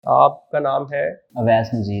आपका नाम है? अवैस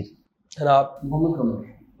नज़ीर। आप?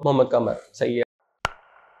 मोहम्मद कमर। सही है।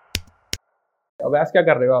 अवैस, क्या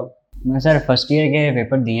कर रहे हो आप? मैं सर फर्स्ट ईयर के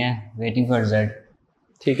पेपर दिए हैं, वेटिंग फॉर रिजल्ट।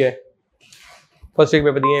 ठीक है, फर्स्ट ईयर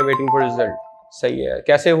पेपर दिए हैं, वेटिंग फॉर रिजल्ट। सही है।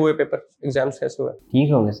 कैसे हुए पेपर, एग्जाम्स कैसे हुए?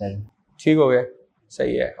 ठीक हो गए सर। ठीक हो गए।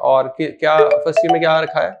 सही है। और क्या फर्स्ट ईयर में क्या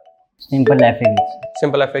रखा है? Simple F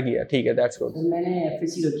simple F A किया। ठीक है, दैट्स गुड। तो मैंने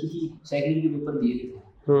एफएससी रखी थी, सेकंड के पेपर दिए थे,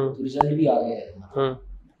 तो रिजल्ट भी आ गया है।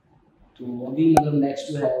 तो अभी मतलब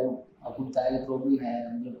नेक्स्ट जो है वो आपको बताया कि प्रॉब्लम है,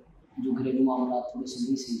 मतलब जो घरेलू मामला थोड़े से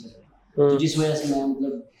नहीं सही चल रहे, तो जिस वजह से मैं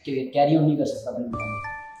मतलब कैरी ऑन नहीं कर सकता अपने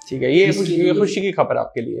मामले। ठीक है, ये खुशी की खबर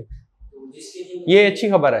आपके लिए, ये अच्छी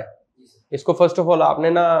खबर है। इसको फर्स्ट ऑफ ऑल आपने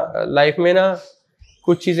ना लाइफ में ना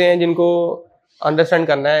कुछ चीज़ें हैं जिनको अंडरस्टैंड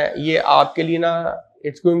करना है। ये आपके लिए ना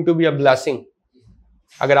it's going to be a blessing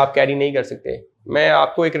अगर आप कैरी नहीं कर सकते। मैं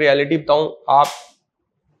आपको एक रियलिटी बताऊं, आप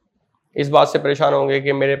इस बात से परेशान होंगे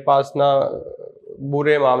कि मेरे पास ना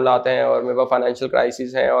बुरे मामला आते हैं और मेरे पास फाइनेंशियल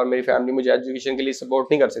क्राइसिस हैं और मेरी फैमिली मुझे एजुकेशन के लिए सपोर्ट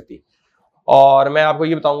नहीं कर सकती। और मैं आपको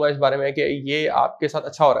ये बताऊंगा इस बारे में कि ये आपके साथ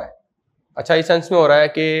अच्छा हो रहा है। अच्छा इस सेंस में हो रहा है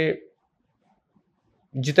कि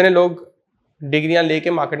जितने लोग डिग्रियां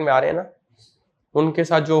लेके मार्केट में आ रहे हैं ना, उनके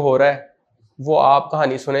साथ जो हो रहा है वो आप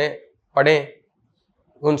कहानी सुने, पढ़ें,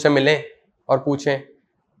 उनसे मिलें और पूछें।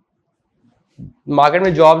 मार्केट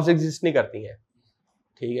में जॉब्स एग्जिस्ट नहीं करती हैं,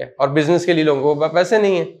 ठीक है, और बिजनेस के लिए लोगों को पैसे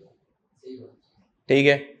नहीं है, ठीक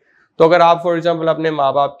है। तो अगर आप फॉर एग्जांपल अपने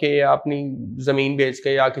माँ बाप के या अपनी ज़मीन बेच के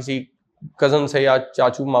या किसी कज़न से या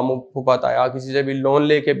चाचू मामू फूफा ताया किसी से भी लोन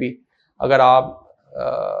लेके भी अगर आप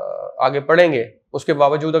आगे पढ़ेंगे, उसके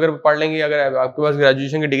बावजूद अगर पढ़ लेंगे, अगर आपके पास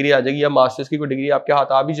ग्रेजुएशन की डिग्री आ जाएगी या मास्टर्स की कोई डिग्री आपके हाथ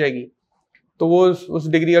आ भी जाएगी, तो वो उस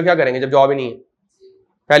डिग्री का क्या करेंगे जब जॉब ही नहीं है?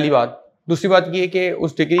 पहली बात। दूसरी बात ये कि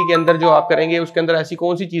उस डिग्री के अंदर जो आप करेंगे उसके अंदर ऐसी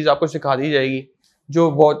कौन सी चीज़ आपको सिखा दी जाएगी जो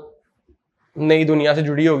बहुत नई दुनिया से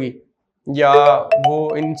जुड़ी होगी, या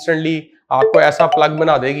वो इंस्टेंटली आपको ऐसा प्लग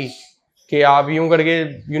बना देगी कि आप यूं करके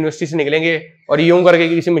यूनिवर्सिटी से निकलेंगे और यूं करके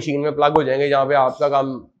किसी मशीन में प्लग हो जाएंगे जहाँ पे आपका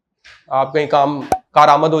काम, आप कहीं काम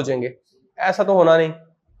कारआमद हो जाएंगे। ऐसा तो होना नहीं।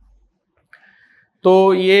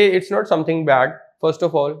 तो ये it's not something bad. First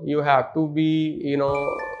of all you have to be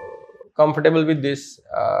comfortable with this,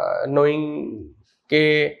 knowing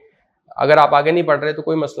के अगर आप आगे नहीं पढ़ रहे तो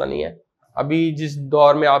कोई मसला नहीं है। अभी जिस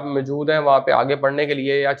दौर में आप मौजूद हैं वहाँ पे आगे पढ़ने के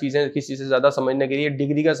लिए या चीज़ें किसी से ज़्यादा समझने के लिए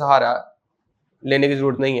डिग्री का सहारा लेने की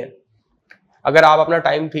ज़रूरत नहीं है। अगर आप अपना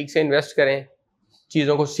टाइम ठीक से इन्वेस्ट करें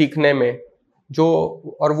चीज़ों को सीखने में,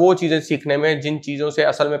 जो और वो चीज़ें सीखने में जिन चीज़ों से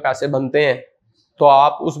असल में पैसे बनते हैं, तो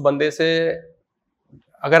आप उस बंदे से,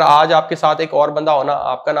 अगर आज आपके साथ एक और बंदा होना,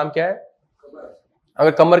 आपका नाम क्या है?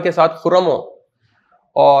 अगर कमर के साथ खुरम हो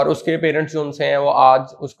और उसके पेरेंट्स जो उनसे हैं वो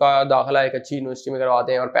आज उसका दाखिला एक अच्छी यूनिवर्सिटी में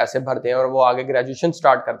करवाते हैं और पैसे भरते हैं और वो आगे ग्रेजुएशन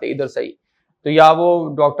स्टार्ट करते हैं इधर से ही, तो या वो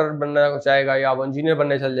डॉक्टर बनना चाहेगा या वो इंजीनियर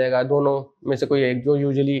बनने चल जाएगा, दोनों में से कोई एक, जो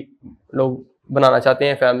यूजुअली लोग बनाना चाहते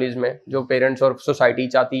हैं फैमिलीज में, जो पेरेंट्स और सोसाइटी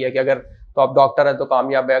चाहती है कि अगर तो आप डॉक्टर हैं तो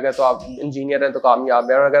कामयाब है, अगर तो आप इंजीनियर हैं तो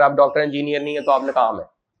कामयाब है, और अगर आप डॉक्टर इंजीनियर नहीं है तो आप नाकाम है,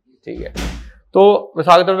 ठीक है। तो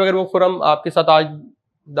मिसाल के तौर पर अगर वो खुरम आपके साथ आज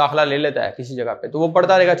दाखिला ले लेता है किसी जगह पे, तो वो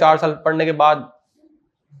पढ़ता रहेगा, 4 साल पढ़ने के बाद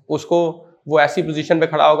उसको वो ऐसी पोजीशन पे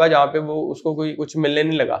खड़ा होगा जहाँ पे वो उसको कोई कुछ मिलने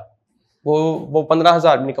नहीं लगा, वो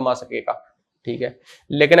 15,000 भी नहीं कमा सकेगा, ठीक है।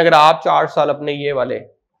 लेकिन अगर आप 4 साल अपने ये वाले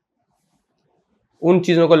उन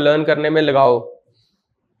चीज़ों को लर्न करने में लगाओ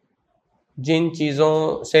जिन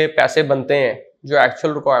चीज़ों से पैसे बनते हैं, जो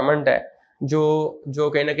एक्चुअल रिक्वायरमेंट है, जो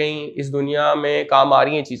कहीं ना कहीं इस दुनिया में काम आ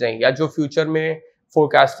रही हैं चीज़ें, या जो फ्यूचर में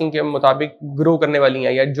फोरकास्टिंग के मुताबिक ग्रो करने वाली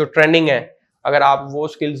हैं, या जो ट्रेंडिंग है, अगर आप वो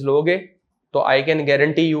स्किल्स लोगे तो आई कैन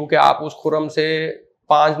गारंटी यू कि आप उस खुरम से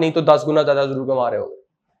 5 नहीं तो 10 गुना ज़्यादा जरूर कमा रहे हो।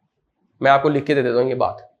 मैं आपको लिख के दे देता हूँ ये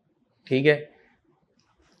बात, ठीक है।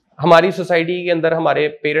 हमारी सोसाइटी के अंदर हमारे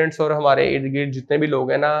पेरेंट्स और हमारे इर्द गिर्द जितने भी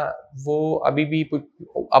लोग हैं ना, वो अभी भी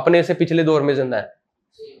अपने से पिछले दौर में जिंदा है।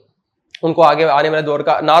 उनको आगे आने वाले दौर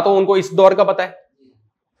का ना तो उनको इस दौर का पता है,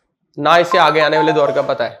 ना इससे आगे आने वाले दौर का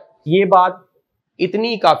पता है। ये बात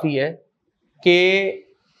इतनी काफी है कि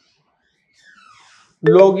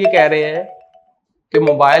लोग ये कह रहे हैं कि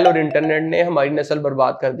मोबाइल और इंटरनेट ने हमारी नस्ल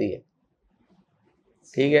बर्बाद कर दी है,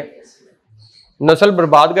 ठीक है। नस्ल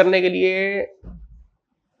बर्बाद करने के लिए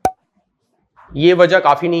ये वजह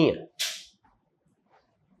काफी नहीं है,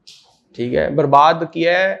 ठीक है। बर्बाद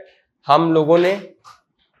किया है हम लोगों ने।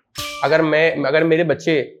 अगर मेरे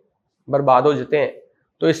बच्चे बर्बाद हो जाते हैं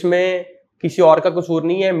तो इसमें किसी और का कसूर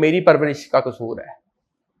नहीं है, मेरी परवरिश का कसूर है।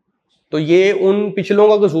 तो ये उन पिछलों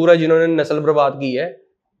का कसूर है जिन्होंने नस्ल बर्बाद की है,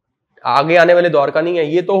 आगे आने वाले दौर का नहीं है।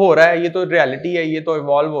 ये तो हो रहा है, ये तो रियलिटी है, ये तो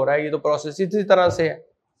इवॉल्व हो रहा है, ये तो प्रोसेस इसी तरह से है,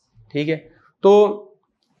 ठीक है। तो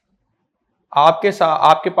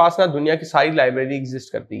आपके पास ना दुनिया की सारी लाइब्रेरी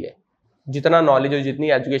एग्जिस्ट करती है। जितना नॉलेज और जितनी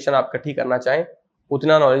एजुकेशन आप इकट्ठी करना चाहें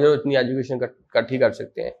उतना नॉलेज और उतनी एजुकेशन इकट्ठी कर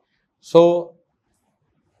सकते हैं। सो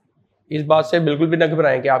इस बात से बिल्कुल भी न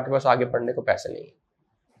घबराएं कि आपके पास आगे पढ़ने को पैसे नहीं है,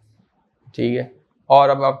 ठीक है। और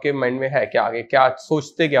अब आपके माइंड में है क्या, आगे क्या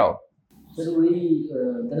सोचते क्या हो? सर वही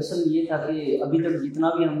दरअसल ये था कि अभी तक जितना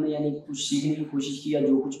भी हमने यानी कुछ सीखने की कोशिश की या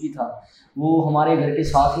जो कुछ भी था वो हमारे घर के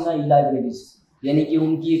साथ ही ना ई लाइब्रेरीज यानी कि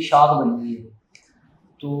उनकी एक शाख बनी हुई है,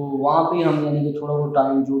 तो वहाँ पे हम यानी कि थोड़ा बहुत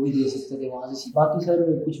टाइम जो भी दे सकते थे वहाँ से। बाकी सर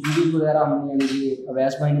कुछ वीडियोज़ वगैरह हमने यानी कि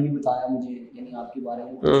अवैस भाई ने भी बताया मुझे यानी आपके बारे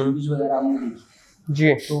में, कुछ वीडियोज़ वगैरह हमने देखी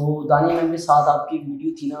जी। तो दानिया मैम के साथ आपकी एक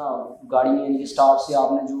वीडियो थी ना गाड़ी में यानी कि स्टार्ट से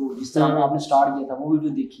आपने जो जिस तरह आपने स्टार्ट किया था वो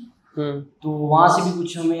वीडियो देखी, तो वहाँ से भी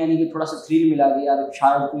कुछ हमें यानी कि थोड़ा सा थ्रिल मिला कि यार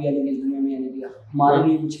शायद कोई यानी कि इस दुनिया में यानी कि हमारे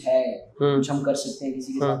लिए कुछ है, कुछ हम कर सकते हैं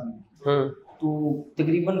किसी के साथ में। तो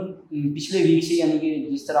तकरीबन पिछले वीक से यानी कि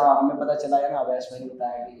जिस तरह हमें पता चला है ना अवैस भाई ने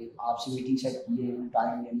बताया कि आपसे मीटिंग सेट की है,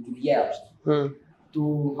 टाइम यानी कि लिया है आपसे,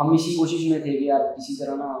 तो हम इसी कोशिश में थे कि यार किसी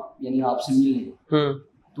तरह ना यानी आपसे मिल लें।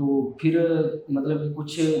 तो फिर मतलब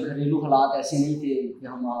कुछ घरेलू हालात ऐसे नहीं थे कि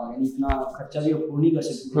हम यानी इतना खर्चा भी अफोर्ड नहीं कर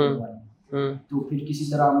सकते थे, तो फिर किसी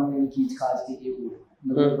तरह हमने खींच खाच के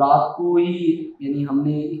मतलब रात को ही यानी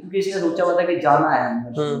हमने क्योंकि इसी सोचा हुआ था कि जाना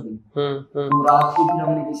है तो रात को फिर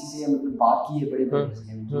हमने किसी से मतलब बात की है बड़े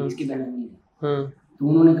भाई इसके बहन में, तो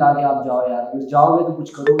उन्होंने कहा कि आप जाओ यार, अगर जाओगे तो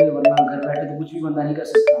कुछ करोगे वरना घर बैठे तो कुछ भी बंदा नहीं कर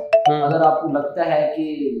सकता। अगर आपको लगता है कि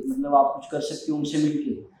मतलब आप कुछ कर सकते हो उनसे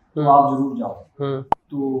मिलके तो आप जरूर जाओ।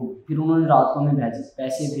 तो फिर उन्होंने रात को हमें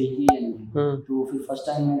पैसे भेज दिए यानी, तो फिर फर्स्ट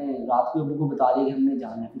टाइम मैंने रात को अबू को बता दिया कि हमने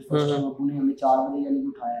जाना है। फिर फर्स्ट टाइम अबू ने हमें 4 बजे यानी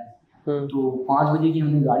उठाया, तो 5 बजे की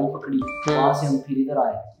हमने गाड़ी पकड़ी, वहाँ से हम फिर इधर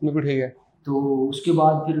आए। बिल्कुल ठीक है। तो उसके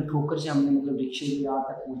बाद फिर ठोकर से हमने मतलब रिक्शे के यहाँ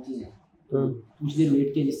तक पहुँचे हैं, तो कुछ देर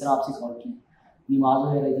वेट किया, जिस तरह आपसे कॉल की, नमाज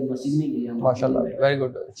वगैरह इधर मस्जिद में गए हम। माशाल्लाह, वेरी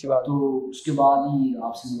गुड, अच्छी बात। तो उसके बाद ही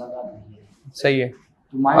आपसे मुलाकात हुई है। सही है।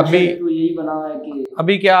 तो अभी तो यही बना है कि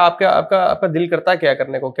अभी क्या आपका दिल करता है क्या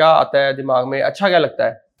करने को, क्या आता है दिमाग में, अच्छा क्या लगता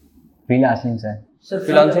है? Freelancing sir.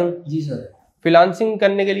 फ्रीलांसिंग? जी सर। फ्रीलांसिंग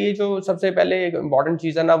करने के लिए जो सबसे पहले एक इम्पॉर्टेंट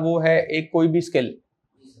चीज़ है ना वो है एक कोई भी स्किल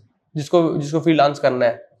जिसको फ्रीलांस करना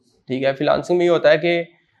है, ठीक है। फ्रीलांसिंग में ये होता है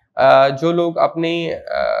कि जो लोग अपनी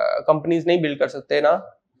कंपनीज नहीं बिल्ड कर सकते ना,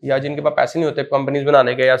 या जिनके पास पैसे नहीं होते कंपनीज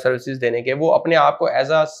बनाने के या सर्विसेज देने के, वो अपने आप को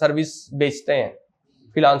एज अ सर्विस बेचते हैं,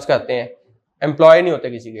 फ्रीलांस करते हैं, एम्प्लॉय नहीं होते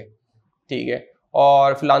किसी के, ठीक है।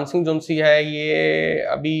 और फ्रीलांसिंग जो सी है ये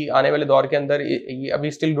अभी आने वाले दौर के अंदर ये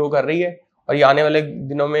अभी स्टिल ग्रो कर रही है, और ये आने वाले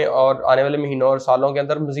दिनों में और आने वाले महीनों और सालों के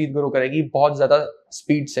अंदर मजीद ग्रो करेगी बहुत ज़्यादा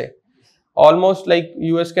स्पीड से। ऑलमोस्ट लाइक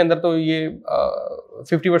यूएस के अंदर तो ये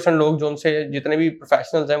 50% लोग जो उनसे जितने भी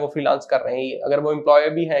प्रोफेशनल्स हैं वो फ्रीलांस कर रहे हैं। अगर वो एम्प्लॉय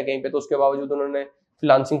भी हैं कहीं पे तो उसके बावजूद उन्होंने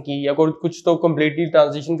फ्रीलांसिंग की, या कुछ तो कम्प्लीटली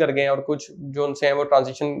ट्रांजिशन कर गए हैं, और कुछ जो उनसे हैं वो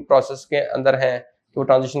ट्रांजिशन प्रोसेस के अंदर हैं कि वो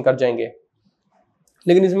ट्रांजिशन कर जाएंगे।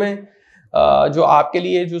 लेकिन इसमें जो आपके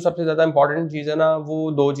लिए जो सबसे ज़्यादा इंपॉर्टेंट चीज़ है ना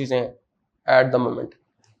वो 2 चीज़ें हैं एट द मोमेंट।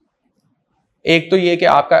 एक तो ये कि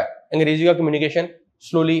आपका अंग्रेजी का कम्युनिकेशन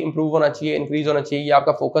स्लोली इंप्रूव होना चाहिए, इंक्रीज होना चाहिए, ये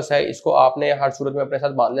आपका फोकस है, इसको आपने हर सूरत में अपने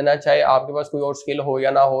साथ बांध लेना है, चाहे आपके पास कोई और स्किल हो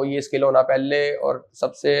या ना हो, ये स्किल होना पहले और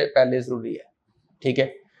सबसे पहले ज़रूरी है, ठीक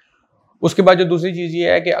है। उसके बाद जो दूसरी चीज़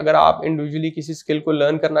ये है कि अगर आप इंडिविजुअली किसी स्किल को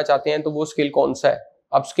लर्न करना चाहते हैं तो वो स्किल कौन सा है।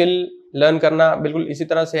 अब स्किल लर्न करना बिल्कुल इसी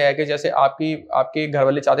तरह से है कि जैसे आपके घर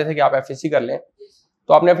वाले चाहते थे कि आप एफएससी कर लें,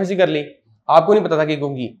 तो आपने एफएससी कर ली, आपको नहीं पता था कि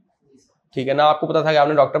होगी, ठीक है ना, आपको पता था कि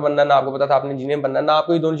आपने डॉक्टर बनना है, ना आपको पता था आपने इंजीनियर बनना है, ना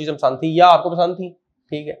आपको ये दोनों चीज़ें पसंद थी या आपको पसंद थी,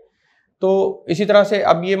 ठीक है। तो इसी तरह से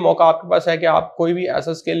अब ये मौका आपके पास है कि आप कोई भी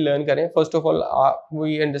ऐसा स्किल लर्न करें। फर्स्ट ऑफ ऑल आपको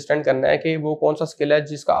ये अंडरस्टैंड करना है कि वो कौन सा स्किल है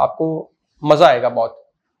जिसका आपको मज़ा आएगा बहुत,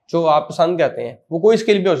 जो आप पसंद करते हैं। वो कोई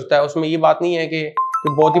स्किल भी हो सकता है, उसमें ये बात नहीं है कि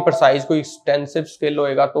बहुत ही प्रिसाइज कोई एक्सटेंसिव स्किल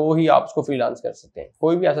होएगा तो ही आप उसको फ्रीलांस कर सकते हैं।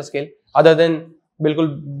 कोई भी ऐसा स्किल अदर देन बिल्कुल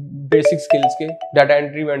बेसिक स्किल्स के, डाटा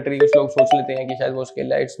एंट्री वेंट्री, कुछ लोग सोच लेते हैं कि शायद वो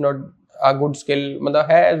स्किल है, it's not a good skill, मतलब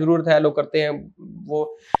है, ज़रूरत है, लोग करते हैं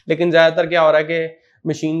वो, लेकिन ज़्यादातर क्या हो रहा है कि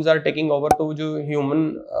मशीन्स आर टेकिंग ओवर, तो जो ह्यूमन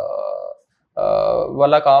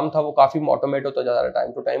वाला काम था वो काफ़ी ऑटोमेट होता जा रहा है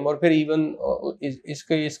टाइम टू टाइम, और फिर इवन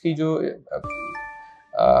इसकी जो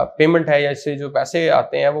पेमेंट है या इससे जो पैसे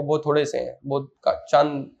आते हैं वो बहुत थोड़े से हैं, बहुत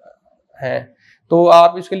चंद हैं। तो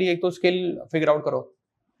आप इसके लिए एक तो स्किल फिगर आउट करो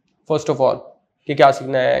फर्स्ट ऑफ ऑल कि क्या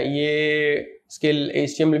सीखना है। ये स्किल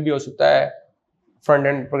HTML भी हो सकता है, फ्रंट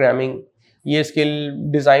एंड प्रोग्रामिंग, ये स्किल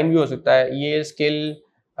डिज़ाइन भी हो सकता है, ये स्किल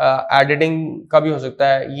एडिटिंग का भी हो सकता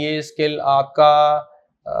है, ये स्किल आपका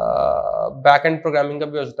बैक एंड प्रोग्रामिंग का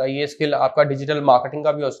भी हो सकता है, ये स्किल आपका डिजिटल मार्केटिंग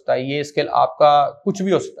का भी हो सकता है, ये स्किल आपका कुछ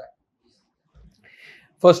भी हो सकता है।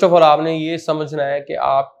 फर्स्ट ऑफ ऑल आपने ये समझना है कि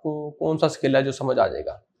आपको कौन सा स्किल है जो समझ आ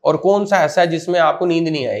जाएगा। और कौन सा ऐसा है जिसमें आपको नींद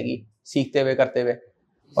नहीं आएगी सीखते हुए करते हुए।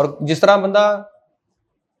 और जिस तरह बंदा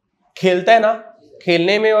खेलता है ना,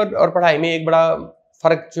 खेलने में और पढ़ाई में एक बड़ा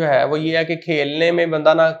फर्क जो है वो ये है कि खेलने में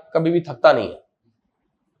बंदा ना कभी भी थकता नहीं है,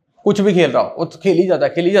 कुछ भी खेल रहा हो वो तो खेल ही जाता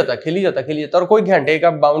है, खेल ही जाता है, खेल ही जाता है, खेल ही जाता है, और कोई घंटे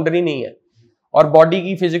का बाउंड्री नहीं है, और बॉडी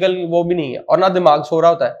की फिजिकल वो भी नहीं है, और ना दिमाग सो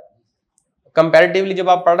रहा होता है। कंपैरेटिवली जब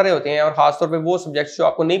आप पढ़ रहे होते हैं, और खासतौर पे वो सब्जेक्ट्स जो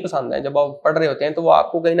आपको नहीं पसंद है, जब आप पढ़ रहे होते हैं तो वो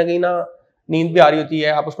आपको कहीं ना नींद भी आ रही होती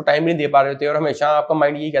है, आप उसको टाइम नहीं दे पा रहे होते हैं, और हमेशा आपका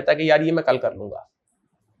माइंड यही कहता है कि यार ये मैं कल कर लूंगा।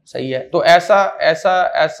 सही है, तो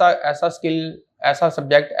ऐसा स्किल, ऐसा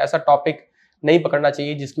सब्जेक्ट, ऐसा टॉपिक नहीं पकड़ना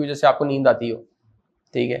चाहिए जिसकी वजह से आपको नींद आती हो।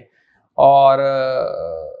 ठीक है, और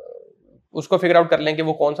उसको फिगर आउट कर लें कि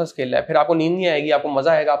वो कौन सा स्किल है, फिर आपको नींद नहीं आएगी, आपको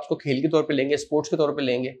मजा आएगा, आप उसको खेल के तौर पे लेंगे, स्पोर्ट्स के तौर पे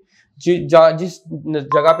लेंगे। जिस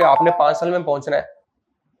जगह पे आपने 5 साल में पहुंचना है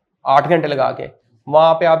 8 घंटे लगा के,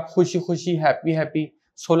 वहां पे आप खुशी खुशी हैप्पी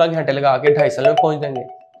 16 घंटे लगा के 2.5 साल में पहुंच देंगे।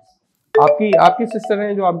 आपकी सिस्टर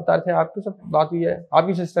हैं जो आप बता रहे थे, आपकी सब बात हुई है,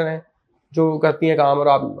 आपकी सिस्टर हैं जो करती हैं काम, और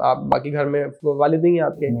आप बाकी घर में वालिद नहीं है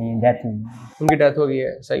आपके? नहीं, डेथ उनकी डेथ हो गई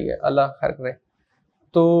है। सही है, अल्लाह खैर करे।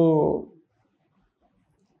 तो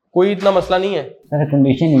कोई इतना मसला नहीं है सर।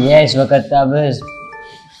 कंडीशन ये है इस वक्त, अब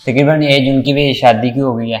तकरीबन एज उनकी भी शादी की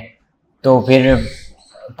हो गई है, तो फिर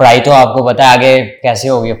पढ़ाई तो आपको पता है आगे कैसे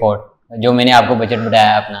होगी अफोर्ड, जो मैंने आपको बजट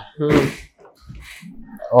बताया अपना।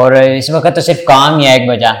 और इस वक्त तो सिर्फ काम ही है एक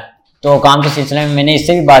बचा, तो काम के सिलसिले में मैंने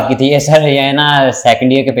इससे भी बात की थी। ये सर ये है ना,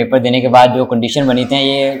 सेकंड ईयर के पेपर देने के बाद जो कंडीशन बनी थी,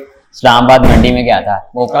 ये इस्लामाबाद मंडी में गया था।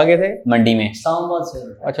 वो कहाँ गए थे? मंडी में, इस्लामाबाद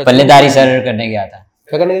सर। अच्छा, पल्लेदारी सर करने गया था।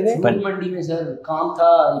 क्या करने गए थे? मंडी में सर काम था,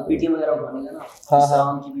 पीटीएम वगैरह उठाने का ना। हाँ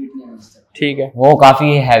शाम की पीटीएम। ठीक है, वो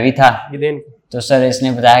काफी हैवी था, तो तो सर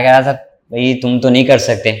इसने बताया गया था भाई तुम तो नहीं कर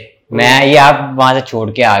सकते, मैं ये आप वहां से छोड़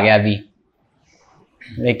के आ गया अभी।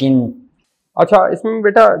 लेकिन अच्छा, इसमें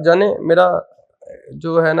बेटा जाने मेरा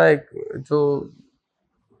जो है ना, एक जो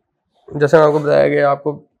जैसे मैं आपको बताया गया,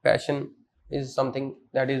 आपको passion is something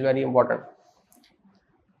that is very important.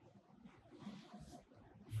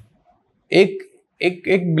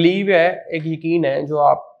 एक बिलीव है, एक यकीन है जो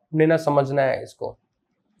आपने ना समझना है इसको।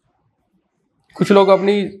 कुछ लोग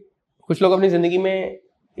अपनी जिंदगी में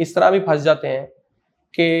इस तरह भी फंस जाते हैं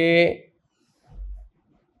कि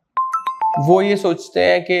वो ये सोचते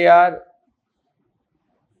हैं कि यार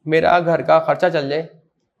मेरा घर का खर्चा चल जाए,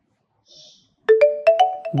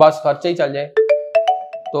 बस खर्चा ही चल जाए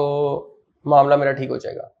तो मामला मेरा ठीक हो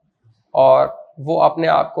जाएगा, और वो अपने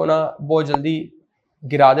आप को ना बहुत जल्दी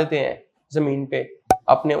गिरा देते हैं ज़मीन पे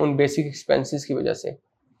अपने उन बेसिक एक्सपेंसेस की वजह से,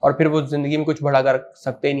 और फिर वो ज़िंदगी में कुछ बड़ा कर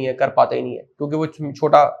सकते ही नहीं है, कर पाते ही नहीं है, क्योंकि वो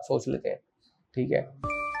छोटा सोच लेते हैं। ठीक है,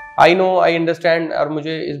 आई नो, आई अंडरस्टैंड, और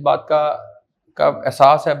मुझे इस बात का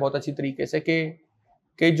एहसास है बहुत अच्छी तरीके से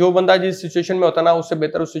कि जो बंदा जिस सिचुएशन में होता है ना, उससे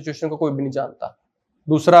बेहतर उस सिचुएशन को कोई भी नहीं जानता।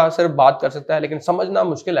 दूसरा सिर्फ बात कर सकता है, लेकिन समझना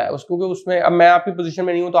मुश्किल है उसको, क्योंकि उसमें अब मैं आपकी पोजीशन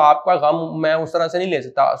में नहीं हूं, तो आपका गम मैं उस तरह से नहीं ले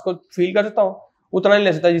सकता, उसको फील कर सकता हूँ, उतना नहीं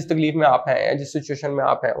ले सकता जिस तकलीफ में आप हैं या जिस सिचुएशन में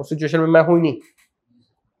आप हैं। उस सिचुएशन में मैं हूं ही नहीं।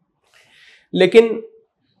 लेकिन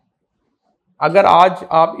अगर आज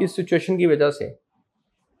आप इस सिचुएशन की वजह से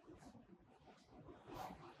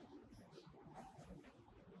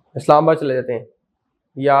इस्लामाबाद चले जाते हैं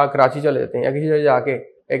या कराची चले जाते हैं या किसी जगह जाके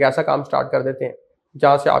एक ऐसा काम स्टार्ट कर देते हैं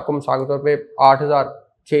जहाँ से आपको मिसाल के तौर पे 8,000,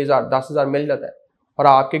 6,000, 10,000 मिल जाता है, और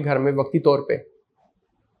आपके घर में वक्ती तौर पे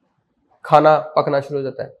खाना पकना शुरू हो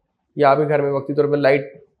जाता है, या आपके घर में वक्ती तौर पे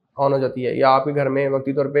लाइट ऑन हो जाती है, या आपके घर में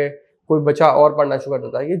वक्ती तौर पे कोई बच्चा और पढ़ना शुरू कर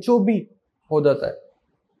देता है, ये जो भी हो जाता है,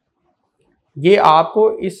 ये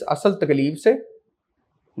आपको इस असल तकलीफ से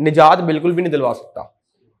निजात बिल्कुल भी नहीं दिलवा सकता।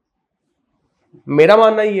 मेरा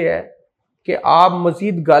मानना ये है कि आप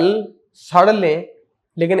मजीद गल सड़ लें,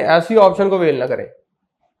 लेकिन ऐसी ऑप्शन को वेल ना करें।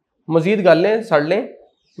 मजीद गल लें, सड़ लें,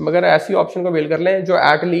 मगर ऐसी ऑप्शन को वेल कर लें जो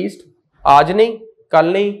एट लीस्ट आज नहीं,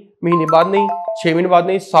 कल नहीं, महीने बाद नहीं, 6 महीने बाद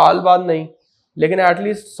नहीं, साल बाद नहीं, लेकिन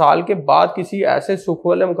एटलीस्ट साल के बाद किसी ऐसे सुख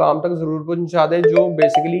वाले मुकाम तक जरूर पहुंचा दे जो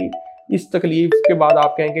बेसिकली इस तकलीफ के बाद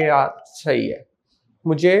आप कहें कि यार सही है,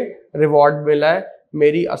 मुझे रिवॉर्ड मिला है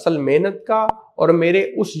मेरी असल मेहनत का और मेरे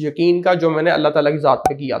उस यकीन का जो मैंने अल्लाह ताला की ज़ात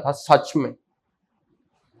पे किया था। सच में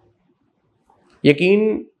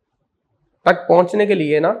यकीन तक पहुंचने के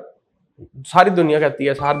लिए ना सारी दुनिया कहती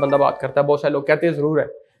है, हर बंदा बात करता है, बहुत सारे लोग कहते हैं ज़रूर है,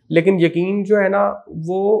 लेकिन यकीन जो है ना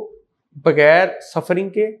वो बगैर सफरिंग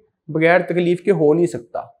के, बगैर तकलीफ के हो नहीं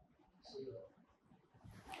सकता।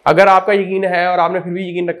 अगर आपका यकीन है और आपने फिर भी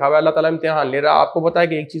यकीन रखा हुआ है, अल्लाह ताला इम्तिहान ले रहा है, आपको पता है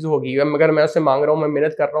कि एक चीज़ होगी, मगर मैं उससे मांग रहा हूँ, मैं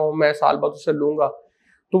मेहनत कर रहा हूँ, मैं साल बाद उससे लूँगा,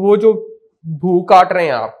 तो वो जो भूख काट रहे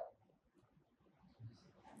हैं आप,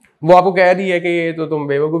 वो आपको कह रही है कि ये तो तुम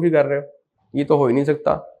बेवकूफ़ी कर रहे हो, ये तो हो ही नहीं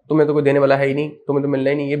सकता। तुम्हें तो कोई देने वाला है ही नहीं, तुम्हें तो मिलना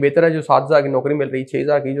ही नहीं। ये बेहतर है जो 7,000 की नौकरी मिल रही है,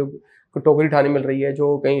 6,000 की जो टोकरी उठानी मिल रही है,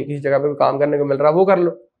 जो कहीं किसी जगह पे काम करने को मिल रहा है, वो कर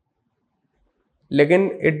लो। लेकिन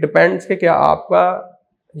इट डिपेंड्स कि क्या आपका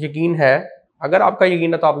यकीन है। अगर आपका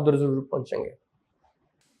यकीन है तो आप उधर जरूर पहुंचेंगे।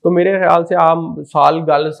 तो मेरे ख्याल से आप साल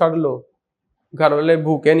गल सड़ लो, घर वाले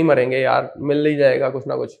भूखे नहीं मरेंगे यार, मिल ही जाएगा कुछ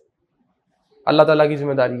ना कुछ। अल्लाह ताला की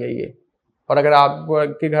जिम्मेदारी है ये। और अगर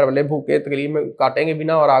आपके घर वाले भूखे तकलीफ में काटेंगे भी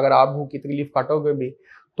ना, और अगर आप भूखी तकलीफ काटोगे भी,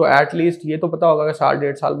 तो एटलीस्ट ये तो पता होगा कि साल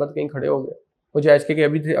 1.5 साल बाद कहीं खड़े हो गए। वो जायज़ के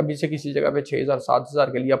अभी से किसी जगह पे 6,000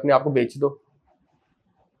 7,000 के लिए अपने आप को बेच दो।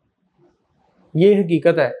 ये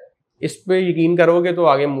हकीकत है, इस पे यकीन करोगे तो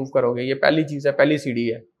आगे मूव करोगे। ये पहली चीज़ है, पहली सीढ़ी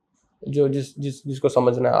है जो जिसको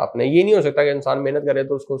समझना है आपने। ये नहीं हो सकता कि इंसान मेहनत करे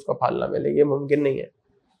तो उसको उसका फल ना मिले, ये मुमकिन नहीं है।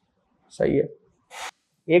 सही है।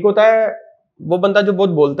 एक होता है वो बंदा जो बहुत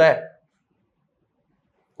बोलता है,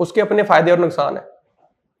 उसके अपने फायदे और नुकसान है।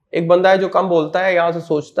 एक बंदा है जो कम बोलता है, यहां से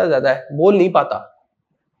सोचता ज्यादा है, बोल नहीं पाता,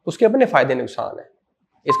 उसके अपने फायदे नुकसान है।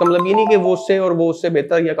 इसका मतलब ये नहीं कि वो उससे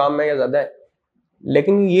बेहतर या काम में या ज्यादा है,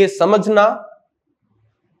 लेकिन ये समझना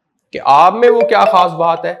कि आप में वो क्या खास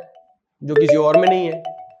बात है जो किसी और में नहीं है।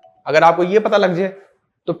 अगर आपको ये पता लग जाए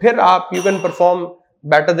तो फिर आप you can perform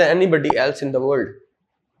better than anybody else in the world.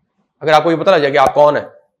 अगर आपको ये पता लग जाए कि आप कौन है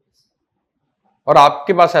और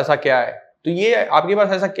आपके पास ऐसा क्या है, तो ये आपके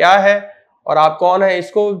पास ऐसा क्या है और आप कौन है,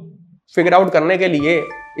 इसको फिगर आउट करने के लिए,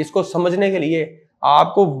 इसको समझने के लिए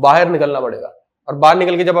आपको बाहर निकलना पड़ेगा। और बाहर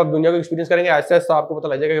निकल के जब आप दुनिया को एक्सपीरियंस करेंगे, ऐसे ऐसे आपको पता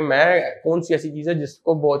लग जाएगा कि मैं कौन सी ऐसी चीज है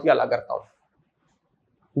जिसको बहुत ही अलग करता हूँ,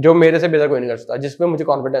 जो मेरे से बेहतर कोई नहीं कर सकता, जिसमें मुझे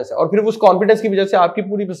कॉन्फिडेंस है। और फिर उस कॉन्फिडेंस की वजह से आपकी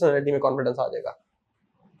पूरी पर्सनैलिटी में कॉन्फिडेंस आ जाएगा,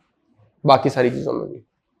 बाकी सारी चीजों में भी।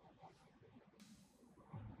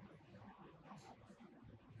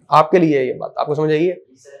 आपके लिए ये बात आपको समझ आइए,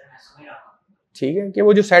 ठीक है, कि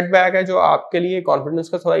वो जो सेटबैक है, जो आपके लिए कॉन्फिडेंस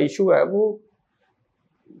का थोड़ा इशू है, वो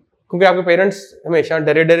क्योंकि आपके पेरेंट्स हमेशा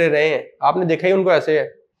डरे डरे रहे हैं, आपने देखा ही उनको ऐसे है,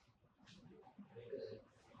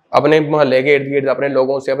 अपने मोहल्ले के इर्द गिर्द अपने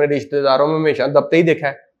लोगों से, अपने रिश्तेदारों में हमेशा दबते ही देखा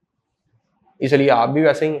है, इसलिए आप भी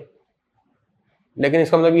वैसे ही हैं। लेकिन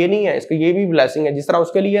इसका मतलब ये नहीं है, इसका ये भी ब्लेसिंग है। जिस तरह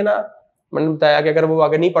उसके लिए ना मैंने बताया कि अगर वो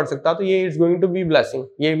आगे नहीं पढ़ सकता तो ये is going to be blessing,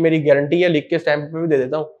 ये मेरी गारंटी है, लिख के स्टैंप पे भी दे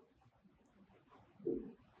देता हूँ।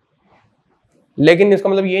 लेकिन इसका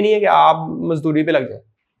मतलब ये नहीं है कि आप मजदूरी पे लग जाए,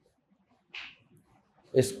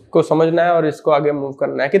 इसको समझना है और इसको आगे मूव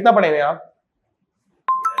करना है। कितना पढ़े हैं आप?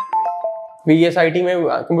 VSIT में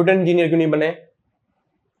कंप्यूटर इंजीनियर क्यों नहीं बने?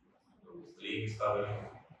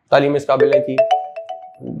 तालीम इस काबिल नहीं थी,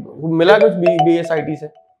 मिला कुछ VSIT से?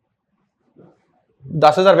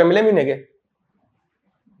 10,000 रुपये मिले महीने के,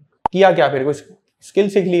 किया क्या फिर? कुछ स्किल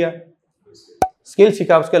सीख लिया, स्किल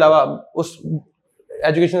सीखा, उसके अलावा उस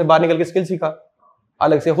एजुकेशन से बाहर निकल के स्किल सीखा,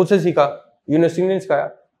 अलग से खुद से सीखा, यूनिवर्सिटी ने सिखाया।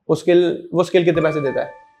 वो स्किल कितने पैसे देता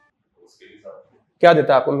है? क्या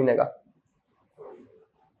देता है आपको महीने का?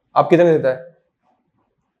 आप कितने देता है?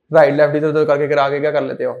 राइट लेफ्ट इधर उधर करके आगे क्या कर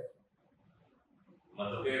लेते हो?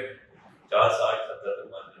 मतलब कि 40 60 70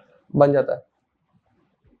 तक बन जाता है।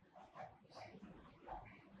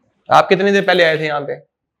 आप कितने देर पहले आए थे यहाँ पे?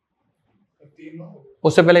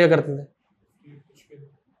 उससे पहले क्या करते थे?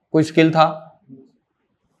 कोई स्किल था?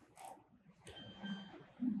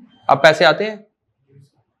 अब पैसे आते हैं,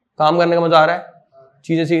 काम करने का मजा आ रहा है,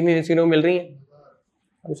 चीजें सीखने को मिल रही हैं,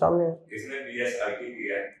 अभी सामने है। इसने VSIT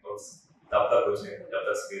किया है तो तब तक कुछ नहीं, जब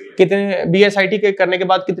तक स्किल कितने VSIT के करने के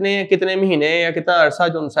बाद कितने महीने या कितना अरसा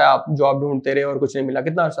जो उनसे आप जॉब ढूंढते रहे और कुछ नहीं मिला?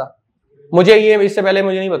 कितना अरसा? मुझे ये इससे पहले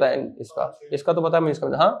मुझे नहीं पता है इसका तो पता है मुझे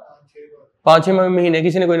इसका। हाँ 5-6 महीने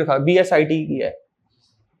किसी ने कोई नहीं कहा। VSIT किया है,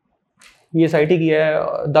 VSIT किया है,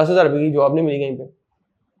 10,000 रुपये की जॉब नहीं मिली कहीं पे।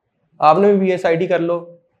 आपने भी VSIT कर लो,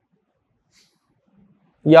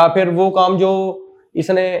 या फिर वो काम जो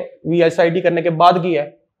इसने VSIT करने के बाद किया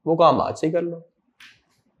है वो काम आज से ही कर लो,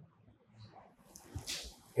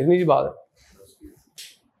 इतनी सी बात है।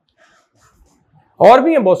 और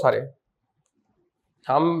भी हैं बहुत सारे।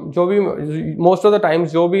 हम जो भी मोस्ट ऑफ द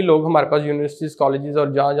टाइम्स जो भी लोग हमारे पास यूनिवर्सिटीज कॉलेजेस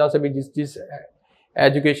और जहाँ से भी जिस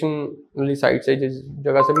एजुकेशन साइड से जिस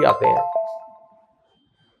जगह से भी आते हैं,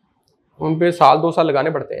 उन पे 1-2 साल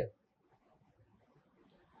लगाने पड़ते हैं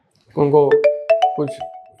उनको कुछ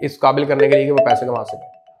इस काबिल करने के लिए कि वो पैसे कमा सकें।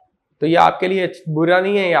 तो ये आपके लिए बुरा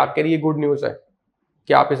नहीं है, ये आपके लिए गुड न्यूज़ है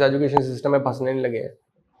कि आप इस एजुकेशन सिस्टम में फंसने नहीं लगे हैं,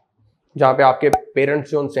 जहाँ पे आपके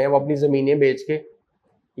पेरेंट्स जो उनसे हैं वो अपनी ज़मीनें बेच के,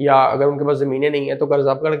 या अगर उनके पास ज़मीनें नहीं है तो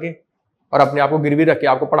कर्जा करके और अपने आप को गिरवी रख के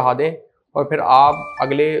आपको पढ़ा दें, और फिर आप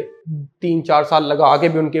अगले 3-4 साल लगा के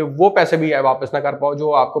भी उनके वो पैसे भी वापस ना कर पाओ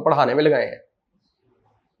जो आपको पढ़ाने में लगाए हैं।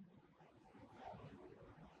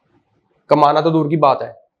 कमाना तो दूर की बात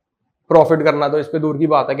है, प्रॉफिट करना तो इस पे दूर की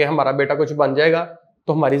बात है कि हमारा बेटा कुछ बन जाएगा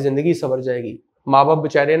तो हमारी ज़िंदगी संवर जाएगी। माँ बाप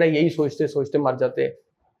बेचारे ना यही सोचते सोचते मर जाते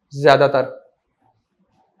ज़्यादातर,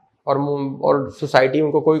 और सोसाइटी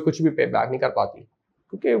उनको कोई कुछ भी पे बैक नहीं कर पाती,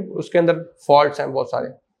 क्योंकि उसके अंदर फॉल्ट्स हैं, बहुत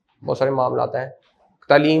सारे मामला हैं।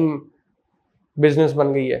 तालीम बिजनेस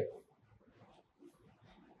बन गई है।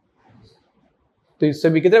 तो इससे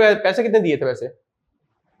भी कितने पैसे कितने दिए थे वैसे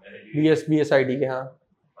BSIT के? हाँ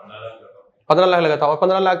 15 लाख लगा था। और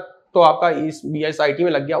 15 लाख तो आपका इस BSIT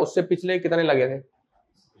में लग गया, उससे पिछले कितने लगे थे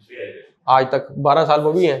आज तक? 12 साल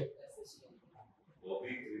वो भी हैं,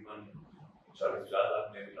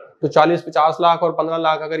 तो 40-50 लाख और 15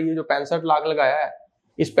 लाख, अगर ये जो 65 लाख लगाया है,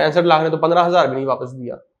 इस 65 लाख ने तो 15,000 भी नहीं वापस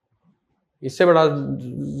दिया। इससे बड़ा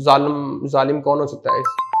जालिम कौन हो सकता है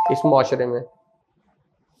इस मुआशरे में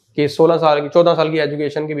कि 14 साल की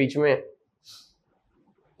एजुकेशन के बीच में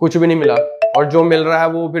कुछ भी नहीं मिला, और जो मिल रहा है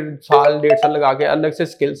वो फिर 1.5 साल लगा के अलग से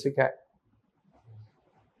स्किल सीखा है।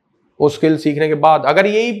 वो स्किल सीखने के बाद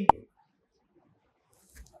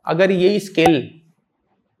अगर यही स्किल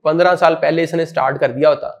 15 साल पहले इसने स्टार्ट कर दिया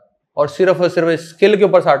होता और सिर्फ स्किल के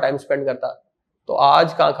ऊपर सारा टाइम स्पेंड करता, तो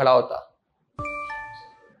आज कहां खड़ा होता।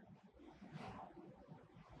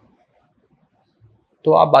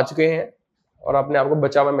 तो आप बच गए हैं और अपने आप को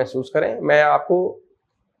बचा हुआ महसूस करें। मैं आपको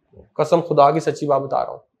कसम खुदा की सच्ची बात बता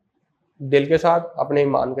रहा हूं, दिल के साथ, अपने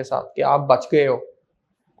ईमान के साथ, कि आप बच गए हो।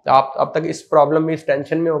 आप अब तक इस प्रॉब्लम में, इस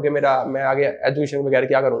टेंशन में हो कि मैं आगे एजुकेशन वगैरह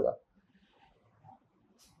क्या करूंगा।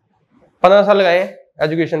 15 साल लगाए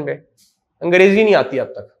एजुकेशन पे, अंग्रेजी नहीं आती अब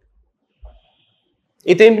तक,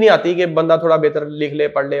 इतनी भी नहीं आती कि बंदा थोड़ा बेहतर लिख ले,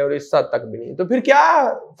 पढ़ ले, और इस हद तक भी नहीं, तो फिर क्या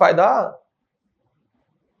फायदा।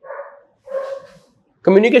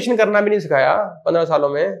 कम्युनिकेशन करना भी नहीं सिखाया 15 सालों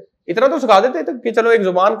में। इतना तो सिखा देते तो कि चलो एक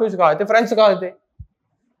जुबान कोई सिखा देते, फ्रेंच सिखा देते,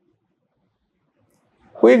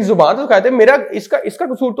 कोई एक जुबान तो सिखा देते। मेरा इसका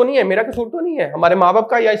कसूर तो नहीं है, मेरा कसूर तो नहीं है, हमारे माँ बाप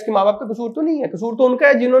का या इसके माँ बाप का कसूर तो नहीं है। कसूर तो उनका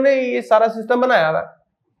है जिन्होंने ये सारा सिस्टम बनाया हुआ है,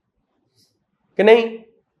 कि नहीं?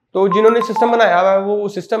 तो जिन्होंने सिस्टम बनाया हुआ है वो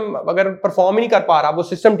सिस्टम अगर परफॉर्म ही नहीं कर पा रहा, वो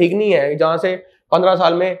सिस्टम ठीक नहीं है। जहां से 15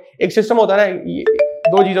 साल में एक सिस्टम होता है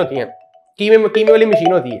ना, 2 चीज होती हैं। कीमे वाली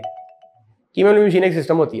मशीन होती है, कीमे वाली मशीन एक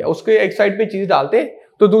सिस्टम होती है, उसके एक साइड पे चीज डालते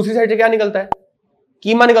तो दूसरी साइड से क्या निकलता है?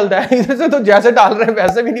 कीमा निकलता है। इधर से तो जैसे डाल रहे हैं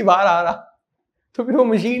वैसे भी नहीं बाहर आ रहा, तो फिर वो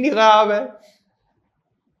मशीन ही खराब है।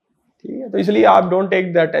 ठीक है, तो इसलिए आप डोंट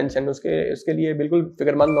टेक दैट टेंशन, उसके लिए बिल्कुल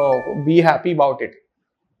फिक्रमंद ना हो, बी हैप्पी अबाउट इट,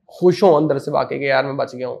 खुश हो अंदर से वाकई कि यार मैं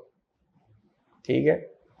बच गया हूँ। ठीक है,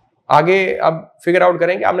 आगे अब फिगर आउट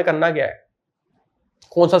करें कि आपने करना क्या है,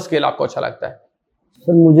 कौन सा स्किल आपको अच्छा लगता है।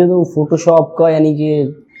 सर मुझे तो फोटोशॉप का यानी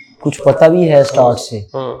कि कुछ पता भी है स्टार्ट से,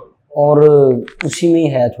 और उसी में ही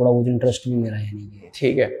है थोड़ा बहुत इंटरेस्ट भी मेरा, यानी कि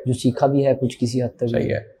ठीक है, जो सीखा भी है कुछ किसी हद तक। सही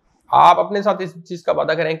है। आप अपने साथ इस चीज़ का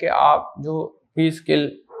वादा करें कि आप जो भी स्किल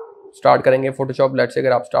स्टार्ट करेंगे, फोटोशॉप लेट से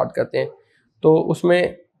अगर आप स्टार्ट करते हैं, तो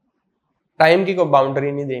उसमें टाइम की कोई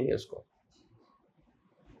बाउंड्री नहीं देंगे उसको,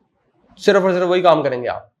 सिर्फ और सिर्फ वही काम करेंगे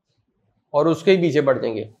आप, और उसके ही पीछे बढ़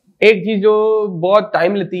जाएंगे। एक चीज जो बहुत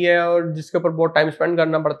टाइम लेती है और जिसके ऊपर बहुत टाइम स्पेंड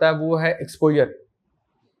करना पड़ता है, वो है एक्सपोजर।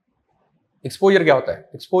 एक्सपोजर क्या होता है?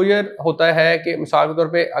 एक्सपोजर होता है कि मिसाल के तौर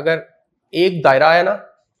पे अगर एक दायरा है ना,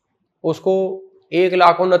 उसको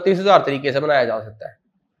 1,29,000 तरीके से बनाया जा सकता है।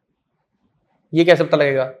 ये कैसे पता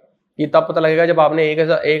लगेगा? ये तब पता लगेगा जब आपने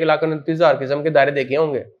 1,29,000 किस्म के दायरे देखे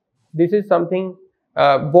होंगे। दिस इज समथिंग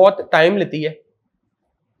बहुत टाइम लेती है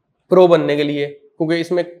प्रो बनने के लिए, क्योंकि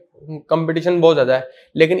इसमें कंपटीशन बहुत ज़्यादा है।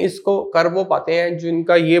 लेकिन इसको कर वो पाते हैं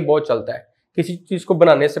जिनका ये बहुत चलता है। किसी चीज़ को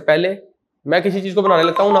बनाने से पहले, मैं किसी चीज़ को बनाने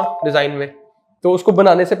लगता हूँ ना डिज़ाइन में, तो उसको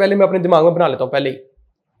बनाने से पहले मैं अपने दिमाग में बना लेता हूँ पहले ही,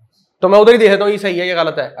 तो मैं उधर ही देख लेता हूँ ये सही है ये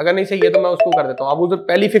गलत है। अगर नहीं सही है तो मैं उसको कर देता हूँ। अब उधर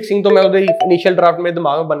पहली फिक्सिंग तो मैं उधर इनिशियल ड्राफ्ट में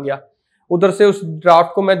दिमाग में बन गया, उधर से उस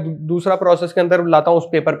ड्राफ्ट को मैं दूसरा प्रोसेस के अंदर लाता हूँ उस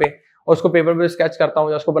पेपर पे, और उसको पेपर पे स्केच करता हूँ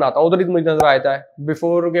या उसको बनाता हूँ, उधर ही मुझे नजर आता है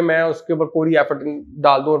बिफोर के मैं उसके ऊपर पूरी एफर्ट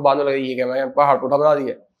डाल दूँ और बाद में लगे ये क्या मैं पहाड़ टूटा बना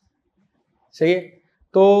दिया। सही है।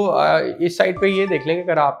 तो इस साइड पे ये देख लेंगे,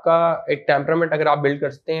 अगर आपका एक टेम्परामेंट अगर आप बिल्ड कर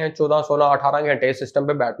सकते हैं 14, 16, 18 घंटे सिस्टम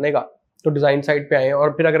पे बैठने का, तो डिज़ाइन साइड पे आए।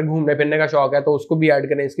 और फिर अगर घूमने फिरने का शौक है तो उसको भी ऐड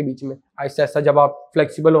करें इसके बीच में आहिस्ता आहिस्ता, जब आप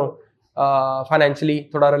फ्लेक्सिबल हो, फाइनेंशियली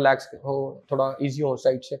थोड़ा रिलैक्स हो, थोड़ा ईजी हो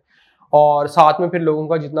साइड से, और साथ में फिर लोगों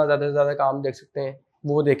का जितना ज़्यादा से ज़्यादा काम देख सकते हैं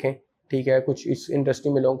वो देखें। ठीक है, कुछ इस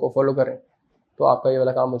इंडस्ट्री में लोगों को फॉलो करें, तो आपका ये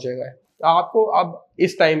वाला काम हो जाएगा। आपको अब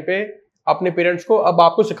इस टाइम पे अपने पेरेंट्स को अब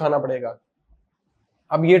आपको सिखाना पड़ेगा।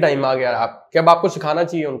 अब ये टाइम आ गया आप कि अब आपको सिखाना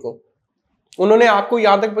चाहिए उनको। उन्होंने आपको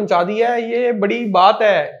यहाँ तक पहुंचा दिया है, ये बड़ी बात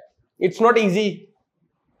है। इट्स नॉट इजी,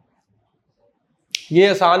 ये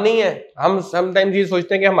आसान नहीं है। हम समटाइम्स ये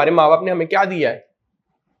सोचते हैं कि हमारे माँ बाप ने हमें क्या दिया है।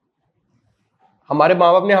 हमारे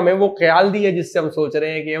माँ बाप ने हमें वो ख्याल दिया जिससे हम सोच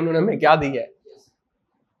रहे हैं कि उन्होंने हमें क्या दिया है।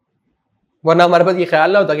 वरना हमारे पास ये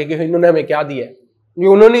ख्याल ना होता कि इन्होंने हमें क्या दिया है, ये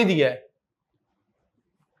उन्होंने ही दिया है।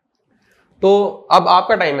 तो अब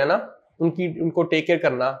आपका टाइम है ना उनको टेक केयर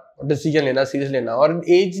करना, डिसीजन लेना, सीरियस लेना। और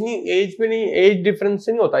एज पे नहीं, एज डिफरेंस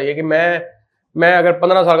से नहीं होता ये कि मैं अगर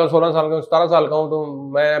 15 साल का, 16 साल का, 17 साल का हूं तो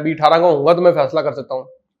मैं अभी 18 का होऊंगा तो मैं फैसला कर सकता हूँ।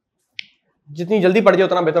 जितनी जल्दी पड़ जाए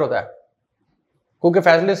उतना बेहतर होता है, क्योंकि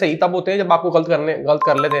फैसले सही तब होते हैं जब आपको गलत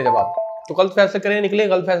कर लेते हैं। जब आप तो गलत फैसले करें, निकले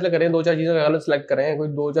गलत फैसले करें, 2-4 चीज़ों का गलत सेलेक्ट करें, कोई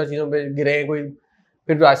 2-4 चीज़ों पे गिरे, कोई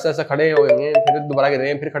फिर आहिस्ता आहिस्ता खड़े होंगे, फिर दोबारा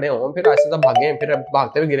गिरे, फिर खड़े हों, फिर आहिस्ता आहिस्ता भागें, फिर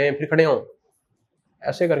भागते हुए गिरे, फिर खड़े हों,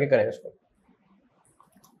 ऐसे करके करें इसको।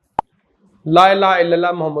 ला इलाहा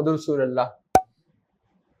इल्लल्लाह मुहम्मदुर रसूलुल्लाह।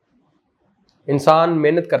 इंसान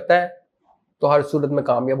मेहनत करता है तो हर सूरत में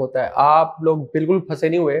कामयाब होता है। आप लोग बिल्कुल फंसे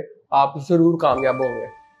नहीं हुए, आप जरूर कामयाब होंगे।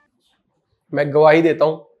 मैं गवाही देता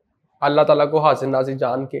हूँ अल्लाह ताला को हासिल नाज़िर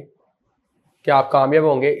जान के कि आप कामयाब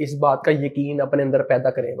होंगे। इस बात का यकीन अपने अंदर पैदा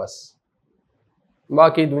करें बस।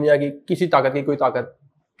 बाकी दुनिया की किसी ताकत की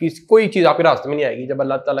कोई चीज़ आपके रास्ते में नहीं आएगी जब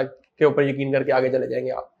अल्लाह ताला के ऊपर यकीन करके आगे चले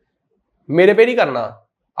जाएंगे आप। मेरे पे नहीं करना,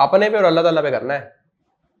 अपने पे और अल्लाह ताला पे करना है।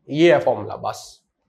 ये है फॉर्मूला बस।